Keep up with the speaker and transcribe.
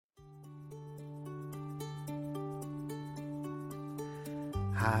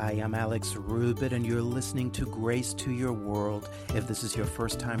Hi, I'm Alex Rubin, and you're listening to Grace to Your World. If this is your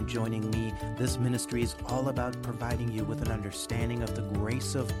first time joining me, this ministry is all about providing you with an understanding of the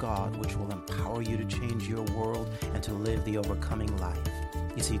grace of God, which will empower you to change your world and to live the overcoming life.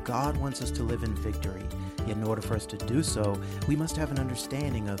 You see, God wants us to live in victory. Yet in order for us to do so, we must have an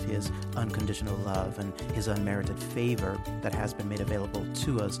understanding of His unconditional love and His unmerited favor that has been made available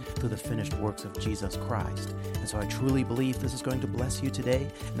to us through the finished works of Jesus Christ. And so I truly believe this is going to bless you today.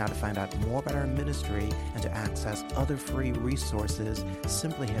 Now, to find out more about our ministry and to access other free resources,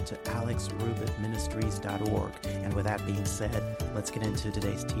 simply head to alexrubitministries.org. And with that being said, let's get into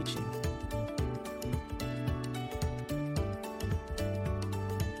today's teaching.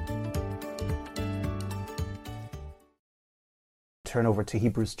 Turn over to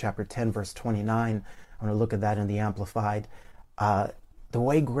Hebrews chapter 10, verse 29. I'm going to look at that in the Amplified. The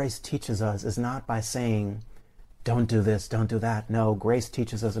way grace teaches us is not by saying, don't do this, don't do that. No, grace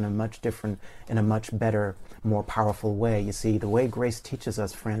teaches us in a much better, more powerful way. You see, the way grace teaches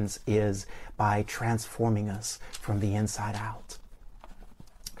us, friends, is by transforming us from the inside out.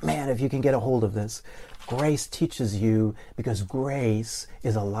 Man, if you can get a hold of this, grace teaches you because grace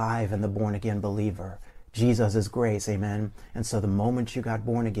is alive in the born-again believer. Jesus is grace, amen? And so the moment you got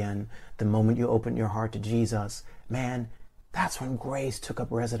born again, the moment you opened your heart to Jesus, man, that's when grace took up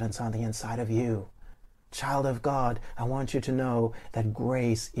residence on the inside of you. Child of God, I want you to know that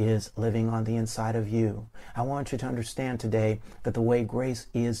grace is living on the inside of you. I want you to understand today that the way grace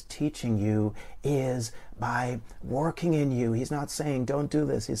is teaching you is by working in you. He's not saying, don't do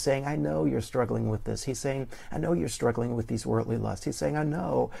this. He's saying, I know you're struggling with this. He's saying, I know you're struggling with these worldly lusts. He's saying, I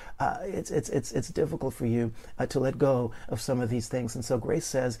know it's difficult for you to let go of some of these things. And so grace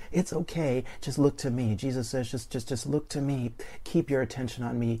says, it's okay. Just look to me. Jesus says, just look to me. Keep your attention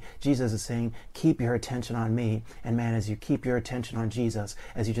on me. Jesus is saying, keep your attention on me. And man, as you keep your attention on Jesus,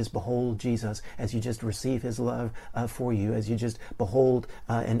 as you just behold Jesus, as you just receive His love for you, as you just behold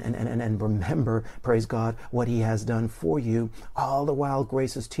and remember, praise God, what He has done for you, all the while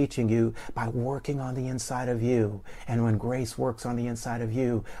grace is teaching you by working on the inside of you. And when grace works on the inside of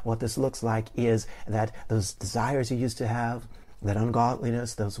you, what this looks like is that those desires you used to have, that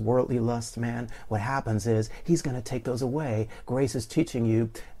ungodliness, those worldly lusts, man, what happens is He's going to take those away. Grace is teaching you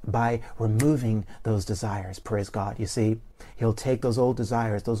by removing those desires, praise God. You see, He'll take those old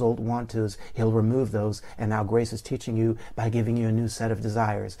desires, those old want-tos, He'll remove those, and now grace is teaching you by giving you a new set of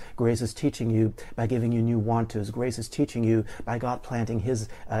desires. Grace is teaching you by giving you new want-tos. Grace is teaching you by God planting His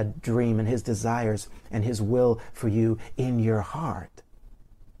dream and His desires and His will for you in your heart.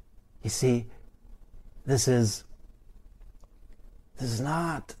 You see, this is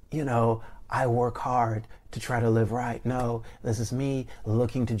not, I work hard to try to live right. No, this is me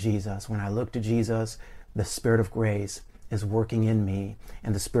looking to Jesus. When I look to Jesus, the Spirit of grace is working in me,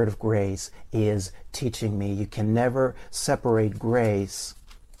 and the Spirit of grace is teaching me. You can never separate grace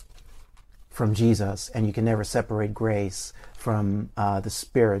from Jesus, and you can never separate grace from the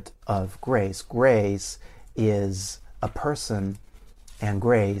Spirit of grace. Grace is a person, and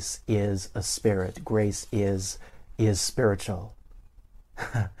grace is a spirit. Grace is spiritual.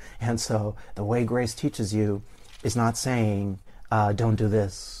 And so the way grace teaches you is not saying, don't do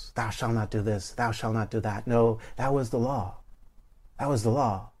this, thou shalt not do this, thou shalt not do that. No, that was the law. That was the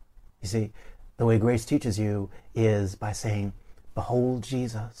law. You see, the way grace teaches you is by saying, behold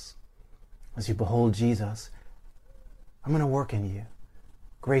Jesus. As you behold Jesus, I'm going to work in you.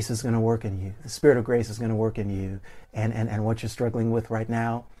 Grace is going to work in you. The Spirit of grace is going to work in you. And what you're struggling with right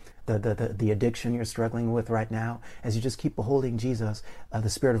now, the addiction you're struggling with right now, as you just keep beholding Jesus, the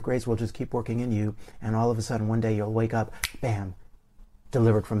Spirit of grace will just keep working in you, and all of a sudden one day you'll wake up, bam,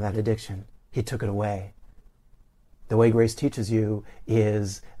 delivered from that addiction. He took it away. The way grace teaches you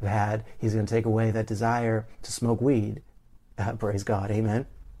is that He's going to take away that desire to smoke weed. Praise God, amen.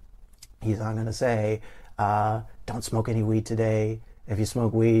 He's not going to say, don't smoke any weed today. If you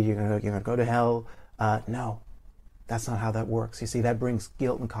smoke weed, you're going to go to hell. No. That's not how that works. You see, that brings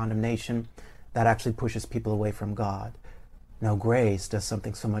guilt and condemnation. That actually pushes people away from God. No, grace does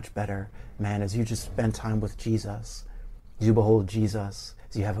something so much better. Man, as you just spend time with Jesus, as you behold Jesus,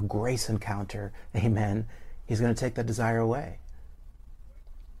 as you have a grace encounter, amen, He's going to take that desire away.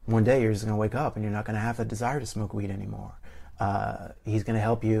 One day you're just going to wake up and you're not going to have the desire to smoke weed anymore. He's going to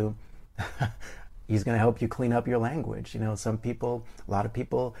help you. He's going to help you clean up your language. A lot of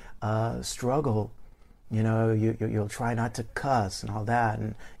people struggle. You'll try not to cuss and all that,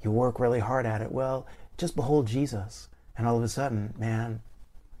 and you work really hard at it. Well, just behold Jesus, and all of a sudden, man,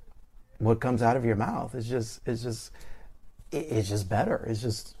 what comes out of your mouth is just better. It's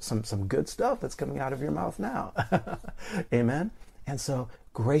just some good stuff that's coming out of your mouth now. Amen. And so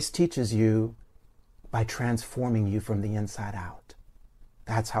Grace teaches you by transforming you from the inside out.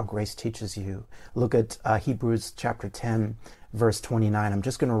 That's how grace teaches you. Look at Hebrews chapter 10, verse 29. I'm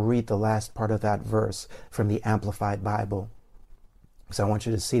just going to read the last part of that verse from the Amplified Bible. So I want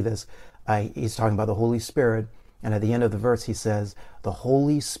you to see this. He's talking about the Holy Spirit. And at the end of the verse, he says, the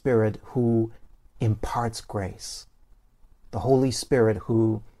Holy Spirit who imparts grace. The Holy Spirit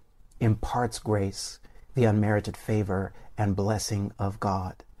who imparts grace, the unmerited favor and blessing of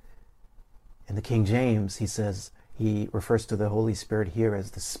God. In the King James, he refers to the Holy Spirit here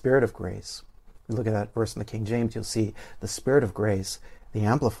as the Spirit of grace. If you look at that verse in the King James, you'll see the Spirit of grace. The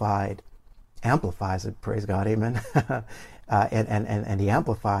Amplified amplifies it, praise God, amen. And the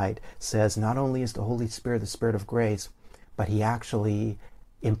Amplified says not only is the Holy Spirit the Spirit of grace, but he actually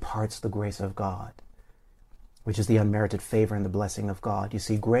imparts the grace of God, which is the unmerited favor and the blessing of God. You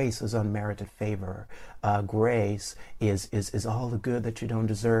see, grace is unmerited favor. Grace is all the good that you don't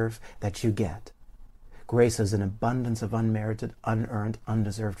deserve that you get. Grace is an abundance of unmerited, unearned,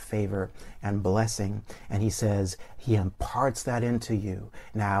 undeserved favor and blessing. And he says he imparts that into you.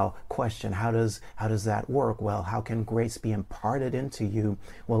 Now, question, how does that work? Well, how can grace be imparted into you?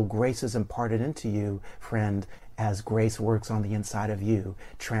 Well, grace is imparted into you, friend, as grace works on the inside of you,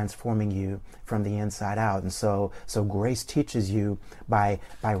 transforming you from the inside out. And so grace teaches you by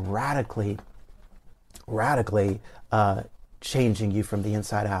radically changing you from the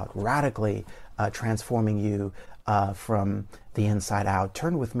inside out, radically transforming you from the inside out.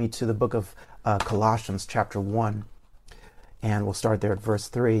 Turn with me to the book of Colossians chapter 1, and we'll start there at verse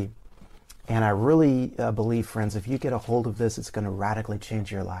 3. And I really believe, friends, if you get a hold of this, it's going to radically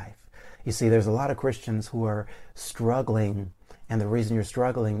change your life. You see, there's a lot of Christians who are struggling, and the reason you're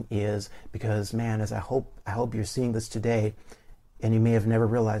struggling is because, man, I hope you're seeing this today, and you may have never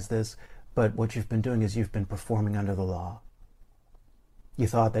realized this, but what you've been doing is you've been performing under the law. You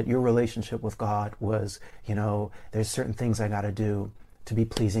thought that your relationship with God was, there's certain things I got to do to be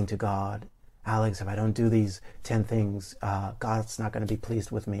pleasing to God. Alex, if I don't do these 10 things, God's not going to be pleased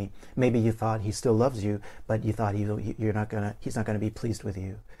with me. Maybe you thought he still loves you, but you thought he's not going to be pleased with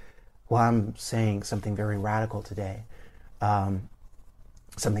you. Well, I'm saying something very radical today.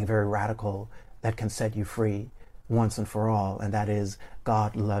 Something very radical that can set you free once and for all, and that is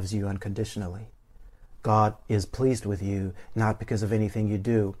God loves you unconditionally. God is pleased with you, not because of anything you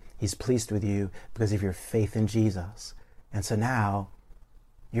do. He's pleased with you because of your faith in Jesus. And so now,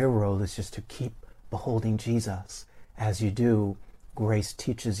 your role is just to keep beholding Jesus. As you do, grace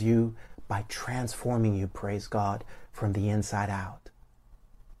teaches you by transforming you, praise God, from the inside out.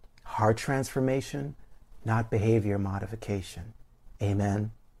 Heart transformation, not behavior modification.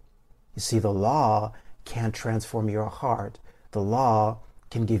 Amen. You see, the law can't transform your heart. The law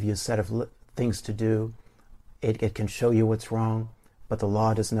can give you a set of things to do. It can show you what's wrong, but the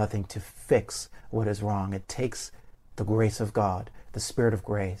law does nothing to fix what is wrong. It takes the grace of God, the Spirit of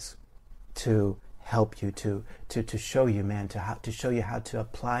grace, to help you, to show you, man, to show you how to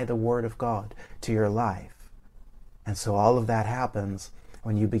apply the Word of God to your life. And so all of that happens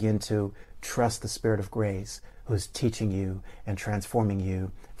when you begin to trust the Spirit of grace, who is teaching you and transforming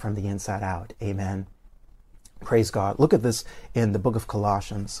you from the inside out. Amen. Praise God. Look at this in the book of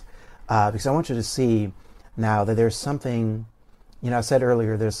Colossians, because I want you to see now that there's something, I said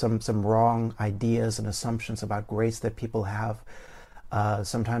earlier, there's some wrong ideas and assumptions about grace that people have.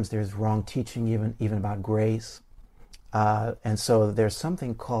 Sometimes there's wrong teaching even about grace. And so there's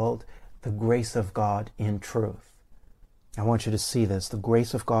something called the grace of God in truth. I want you to see this, the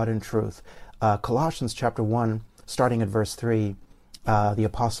grace of God in truth. Colossians chapter 1, starting at verse 3, the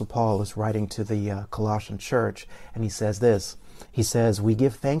Apostle Paul is writing to the Colossian church, and he says this. He says, "We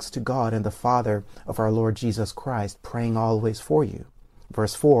give thanks to God and the Father of our Lord Jesus Christ, praying always for you."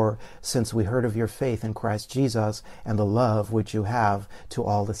 Verse 4, "Since we heard of your faith in Christ Jesus and the love which you have to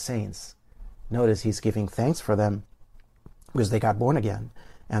all the saints." Notice he's giving thanks for them because they got born again.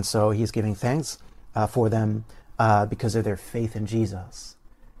 And so he's giving thanks for them because of their faith in Jesus.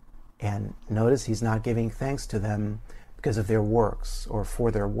 And notice he's not giving thanks to them because of their works or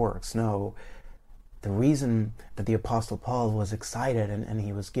for their works. No, the reason that the Apostle Paul was excited and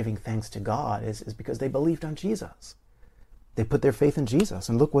he was giving thanks to God is because they believed on Jesus. They put their faith in Jesus.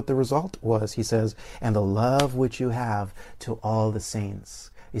 And look what the result was. He says, "And the love which you have to all the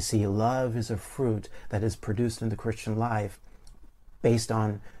saints." You see, love is a fruit that is produced in the Christian life based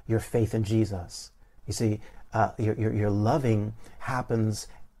on your faith in Jesus. You see, your loving happens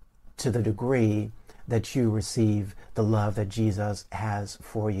to the degree that you receive the love that Jesus has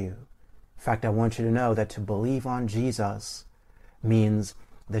for you. In fact, I want you to know that to believe on Jesus means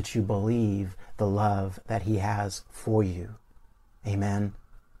that you believe the love that he has for you. Amen.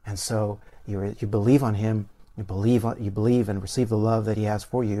 And so you believe on him, you believe and receive the love that he has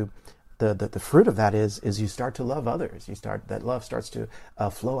for you. The fruit of that is you start to love others. That love starts to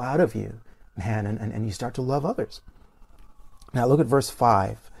flow out of you, man, and you start to love others. Now look at verse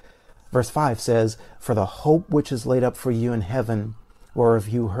 5. Verse 5 says, "For the hope which is laid up for you in heaven, whereof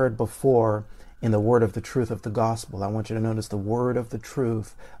you heard before in the word of the truth of the gospel." I want you to notice the word of the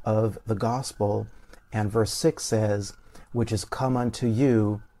truth of the gospel. And verse 6 says, "Which is come unto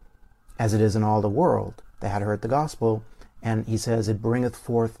you, as it is in all the world." They had heard the gospel, and he says, "It bringeth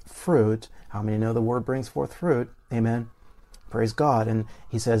forth fruit." How many know the word brings forth fruit? Amen. Praise God. And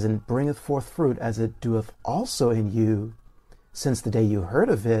he says, "And bringeth forth fruit, as it doeth also in you, since the day you heard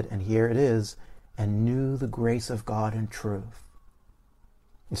of it," and here it is, "and knew the grace of God in truth."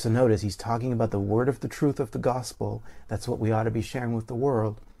 And so notice, he's talking about the word of the truth of the gospel. That's what we ought to be sharing with the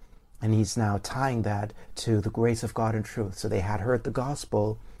world. And he's now tying that to the grace of God in truth. So they had heard the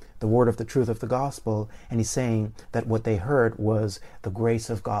gospel, the word of the truth of the gospel, and he's saying that what they heard was the grace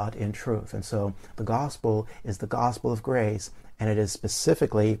of God in truth. And so the gospel is the gospel of grace, and it is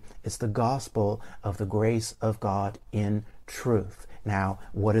specifically, it's the gospel of the grace of God in truth. Now,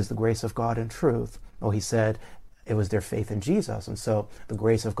 what is the grace of God in truth? Well, he said it was their faith in Jesus, and so the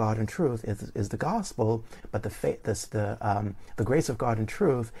grace of God in truth is the gospel, but the grace of God in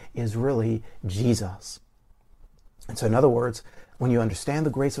truth is really Jesus. And so, in other words, when you understand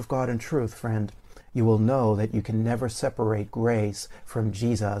the grace of God in truth, friend, you will know that you can never separate grace from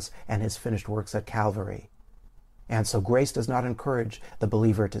Jesus and his finished works at Calvary. And so grace does not encourage the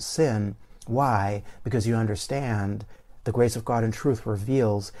believer to sin. Why? Because you understand the grace of God in truth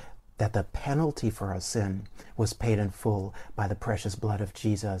reveals that the penalty for our sin was paid in full by the precious blood of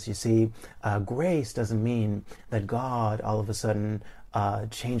Jesus. You see, grace doesn't mean that God all of a sudden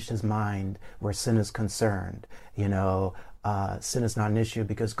changed his mind where sin is concerned. Sin is not an issue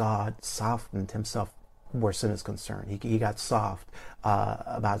because God softened himself where sin is concerned. He got soft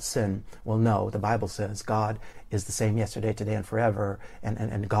about sin. Well, no, the Bible says God is the same yesterday, today, and forever,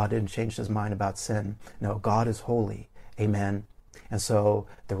 and God didn't change his mind about sin. No, God is holy. Amen. And so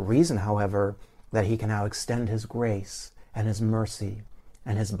the reason, however, that he can now extend his grace and his mercy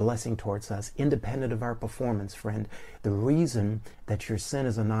and his blessing towards us, independent of our performance, friend, the reason that your sin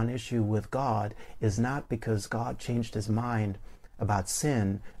is a non-issue with God is not because God changed his mind about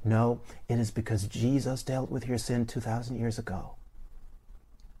sin. No, it is because Jesus dealt with your sin 2,000 years ago.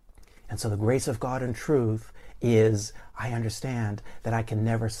 And so the grace of God in truth is, I understand that I can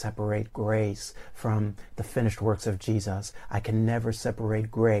never separate grace from the finished works of Jesus. I can never separate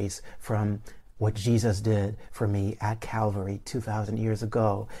grace from what Jesus did for me at Calvary 2,000 years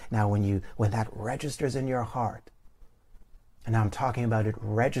ago. Now, when that registers in your heart, and I'm talking about it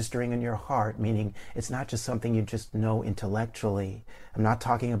registering in your heart, meaning it's not just something you just know intellectually. I'm not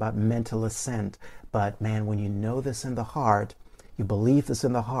talking about mental assent, but man, when you know this in the heart, you believe this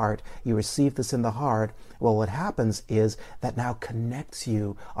in the heart, you receive this in the heart, well, what happens is that now connects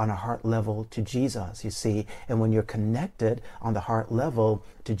you on a heart level to Jesus, you see. And when you're connected on the heart level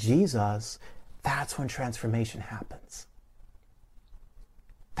to Jesus, that's when transformation happens.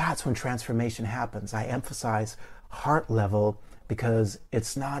 That's when transformation happens. I emphasize heart level because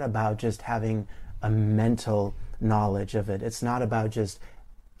it's not about just having a mental knowledge of it. It's not about just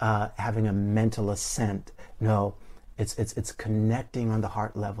having a mental assent. No, it's connecting on the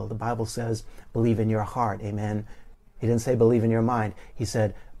heart level. The Bible says, believe in your heart. Amen. He didn't say believe in your mind. He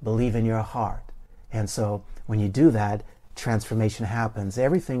said, believe in your heart. And so when you do that, transformation happens.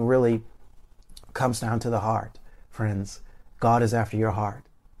 Everything really comes down to the heart, friends. God is after your heart.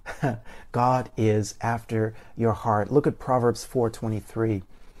 God is after your heart. Look at Proverbs 4:23. I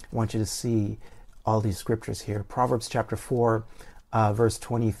want you to see all these scriptures here. Proverbs chapter 4, verse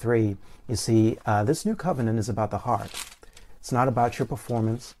 23. You see, this new covenant is about the heart. It's not about your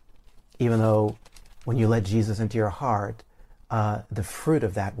performance, even though when you let Jesus into your heart, the fruit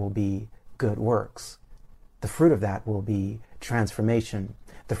of that will be good works. The fruit of that will be transformation.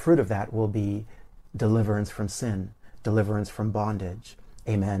 The fruit of that will be deliverance from sin, deliverance from bondage.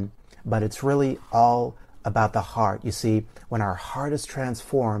 Amen. But it's really all about the heart. You see, when our heart is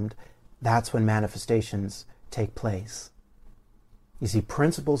transformed, that's when manifestations take place. You see,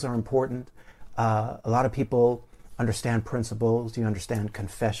 principles are important. A lot of people understand principles. You understand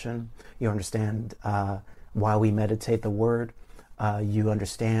confession. You understand why we meditate the word. You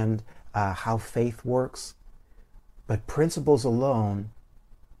understand how faith works. But principles alone,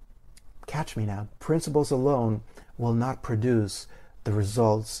 catch me now, principles alone will not produce the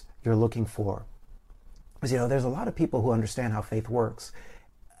results you're looking for. Because, there's a lot of people who understand how faith works.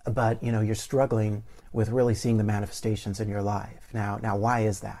 but you're struggling with really seeing the manifestations in your life. Now why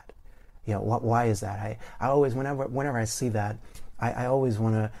is that? Why is that? I always, whenever I see that, I always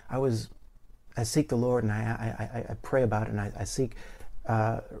want to, I seek the Lord, and I pray about it, and I seek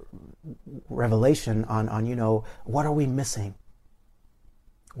revelation on what are we missing?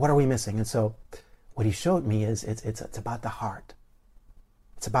 What are we missing? And so what he showed me is it's about the heart.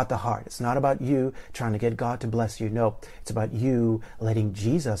 It's about the heart. It's not about you trying to get God to bless you. No, it's about you letting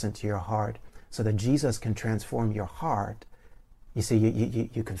Jesus into your heart so that Jesus can transform your heart. You see,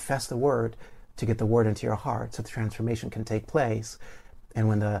 you confess the word to get the word into your heart so the transformation can take place. And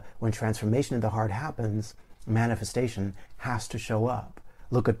when transformation in the heart happens, manifestation has to show up.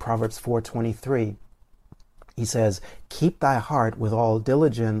 Look at Proverbs 4:23. He says, "Keep thy heart with all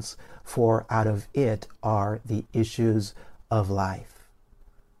diligence, for out of it are the issues of life."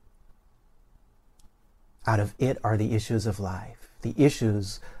 Out of it are the issues of life. The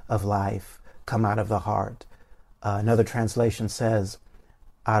issues of life come out of the heart. Another translation says,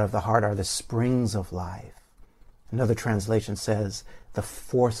 out of the heart are the springs of life. Another translation says, the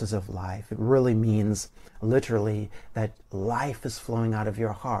forces of life. It really means literally that life is flowing out of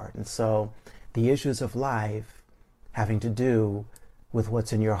your heart. And so the issues of life having to do with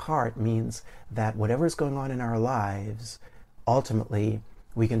what's in your heart means that whatever is going on in our lives, ultimately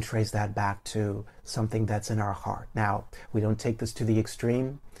we can trace that back to something that's in our heart. Now, we don't take this to the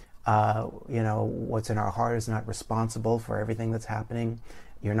extreme. What's in our heart is not responsible for everything that's happening.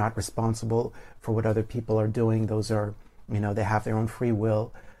 You're not responsible for what other people are doing. Those are, they have their own free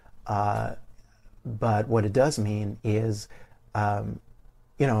will. But what it does mean is, and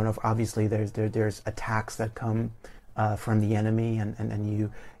obviously there's attacks that come from the enemy, and you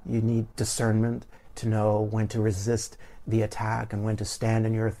need discernment to know when to resist the attack and when to stand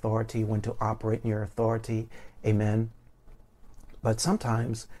in your authority, when to operate in your authority. Amen. But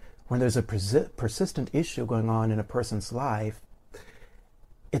sometimes when there's a persistent issue going on in a person's life,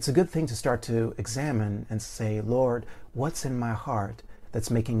 it's a good thing to start to examine and say, Lord, what's in my heart that's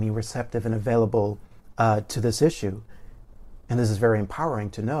making me receptive and available to this issue? And this is very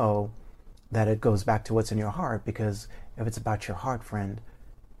empowering to know that it goes back to what's in your heart, because if it's about your heart, friend,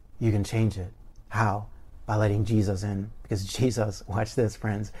 you can change it. How? By letting Jesus in. Because Jesus, watch this,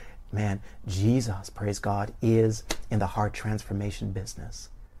 friends, man, Jesus, praise God, is in the heart transformation business.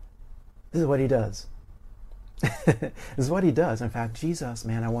 This is what he does. This is what he does. In fact, Jesus,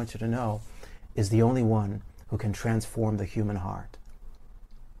 man, I want you to know, is the only one who can transform the human heart.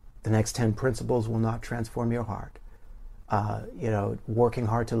 The next 10 principles will not transform your heart. Working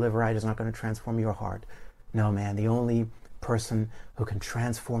hard to live right is not going to transform your heart. No, man, the only person who can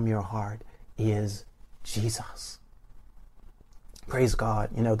transform your heart is Jesus. Praise God.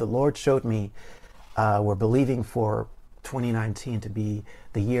 The Lord showed me, we're believing for 2019 to be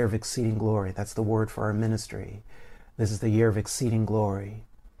the year of exceeding glory. That's the word for our ministry. This is the year of exceeding glory.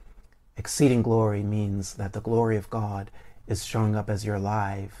 Exceeding glory means that the glory of God is showing up as your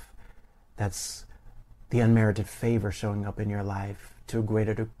life. That's the unmerited favor showing up in your life to a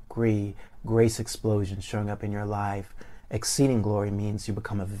greater degree, grace explosion showing up in your life. Exceeding glory means you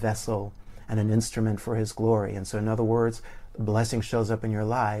become a vessel and an instrument for his glory. And so in other words, the blessing shows up in your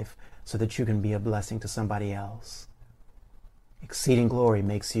life so that you can be a blessing to somebody else. Exceeding glory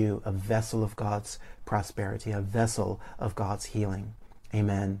makes you a vessel of God's prosperity, a vessel of God's healing.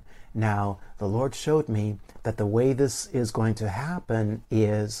 Amen. Now, the Lord showed me that the way this is going to happen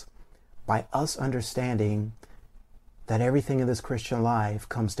is by us understanding that everything in this Christian life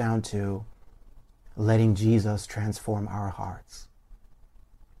comes down to letting Jesus transform our hearts.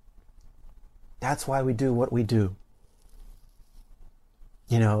 That's why we do what we do.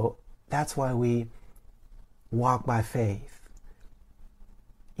 That's why we walk by faith.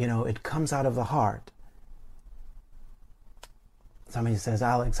 It comes out of the heart. Somebody says,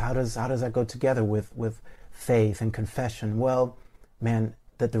 Alex, how does that go together with faith and confession? Well, man,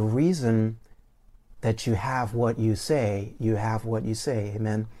 that the reason that you have what you say, you have what you say.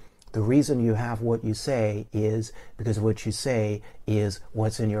 Amen. The reason you have what you say is because what you say is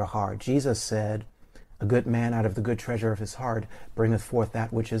what's in your heart. Jesus said, a good man out of the good treasure of his heart bringeth forth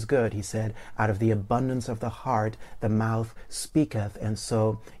that which is good. He said, out of the abundance of the heart, the mouth speaketh. And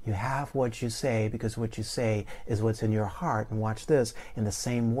so you have what you say because what you say is what's in your heart. And watch this, in the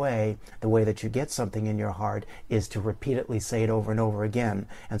same way, the way that you get something in your heart is to repeatedly say it over and over again.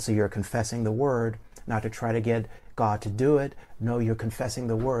 And so you're confessing the word, not to try to get God to do it. No, you're confessing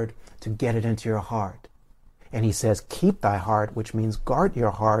the word to get it into your heart. And he says, keep thy heart, which means guard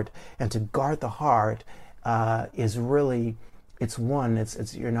your heart. And to guard the heart is really, it's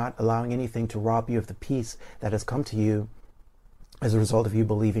you're not allowing anything to rob you of the peace that has come to you as a result of you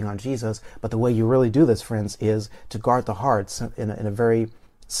believing on Jesus. But the way you really do this, friends, is to guard the heart in a very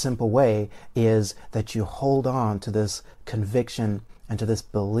simple way, is that you hold on to this conviction and to this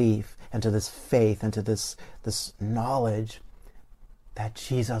belief and to this faith and to this knowledge that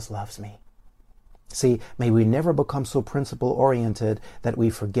Jesus loves me. See, may we never become so principle-oriented that we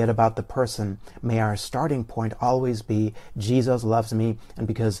forget about the person. May our starting point always be, Jesus loves me, and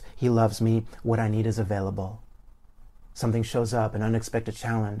because he loves me, what I need is available. Something shows up, an unexpected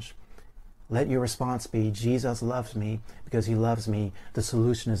challenge. Let your response be, Jesus loves me, because he loves me, the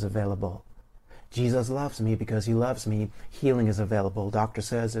solution is available. Jesus loves me because he loves me, healing is available. Doctor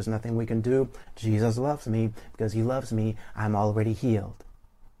says there's nothing we can do. Jesus loves me because he loves me, I'm already healed.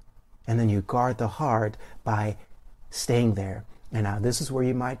 And then you guard the heart by staying there. And now this is where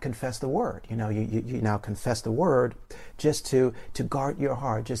you might confess the word. You now confess the word just to guard your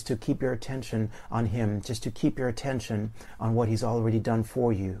heart, just to keep your attention on him, just to keep your attention on what he's already done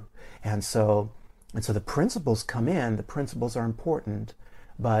for you. And so the principles come in. The principles are important,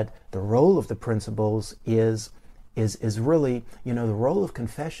 but the role of the principles is really, the role of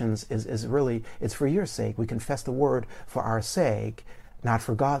confessions is really, it's for your sake. We confess the word for our sake, not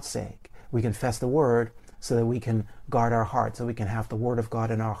for God's sake. We confess the word so that we can guard our heart, so we can have the word of God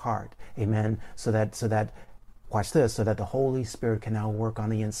in our heart. Amen. So that, watch this, so that the Holy Spirit can now work on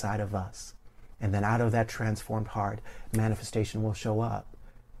the inside of us. And then out of that transformed heart, manifestation will show up.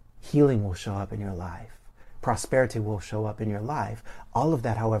 Healing will show up in your life. Prosperity will show up in your life. All of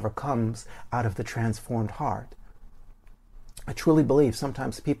that, however, comes out of the transformed heart. I truly believe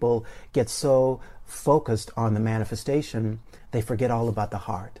sometimes people get so focused on the manifestation, they forget all about the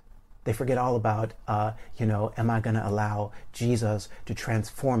heart. They forget all about, am I going to allow Jesus to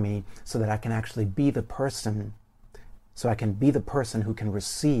transform me so that I can actually be the person, so I can be the person who can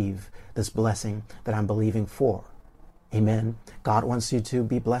receive this blessing that I'm believing for. Amen. God wants you to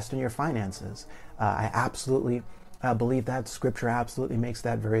be blessed in your finances. I absolutely believe that. Scripture absolutely makes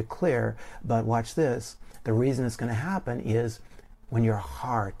that very clear. But watch this. The reason it's going to happen is when your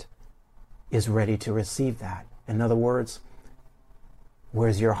heart is ready to receive that. In other words,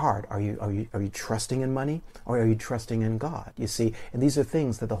 where's your heart? Are you trusting in money, or are you trusting in God? You see, and these are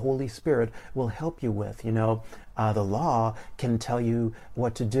things that the Holy Spirit will help you with. The law can tell you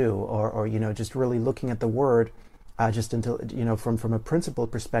what to do, or just really looking at the Word. Just until, from a principle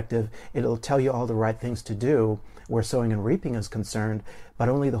perspective, it'll tell you all the right things to do where sowing and reaping is concerned, but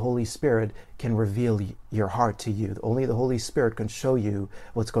only the Holy Spirit can reveal your heart to you. Only the Holy Spirit can show you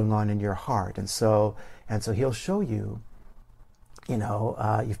what's going on in your heart. And so he'll show you,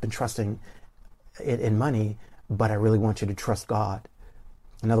 you've been trusting in money, but I really want you to trust God.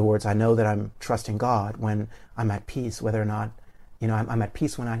 In other words, I know that I'm trusting God when I'm at peace, whether or not, I'm at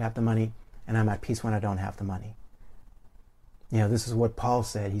peace when I have the money, and I'm at peace when I don't have the money. This is what Paul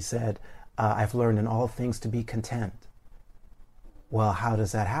said. He said, I've learned in all things to be content. Well, how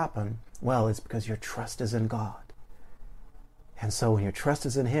does that happen? Well, it's because your trust is in God. And so when your trust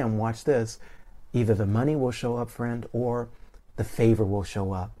is in him, watch this, either the money will show up, friend, or the favor will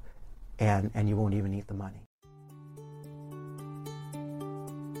show up, and you won't even need the money.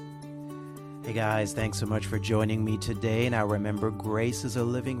 Hey guys, thanks so much for joining me today. Now remember, grace is a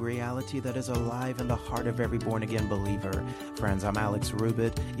living reality that is alive in the heart of every born-again believer. Friends, I'm Alex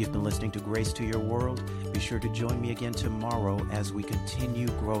Rubit. You've been listening to Grace to Your World. Be sure to join me again tomorrow as we continue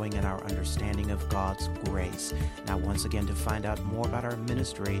growing in our understanding of God's grace. Now, once again, to find out more about our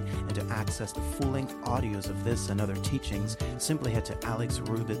ministry and to access the full-length audios of this and other teachings, simply head to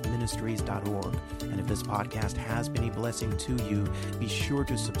alexrubitministries.org. And if this podcast has been a blessing to you, be sure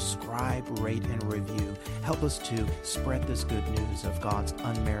to subscribe, rate, and review. Help us to spread this good news of God's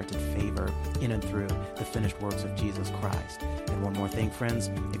unmerited favor in and through the finished works of Jesus Christ. And one more thing,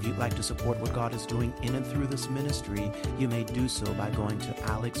 friends, if you'd like to support what God is doing in and through this ministry, you may do so by going to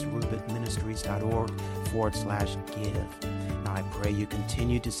alexrubitministries.org/give. Now I pray you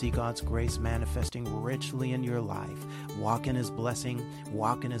continue to see God's grace manifesting richly in your life. Walk in his blessing,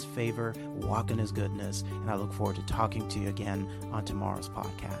 walk in his favor, walk in his goodness. And I look forward to talking to you again on tomorrow's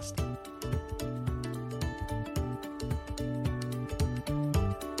podcast.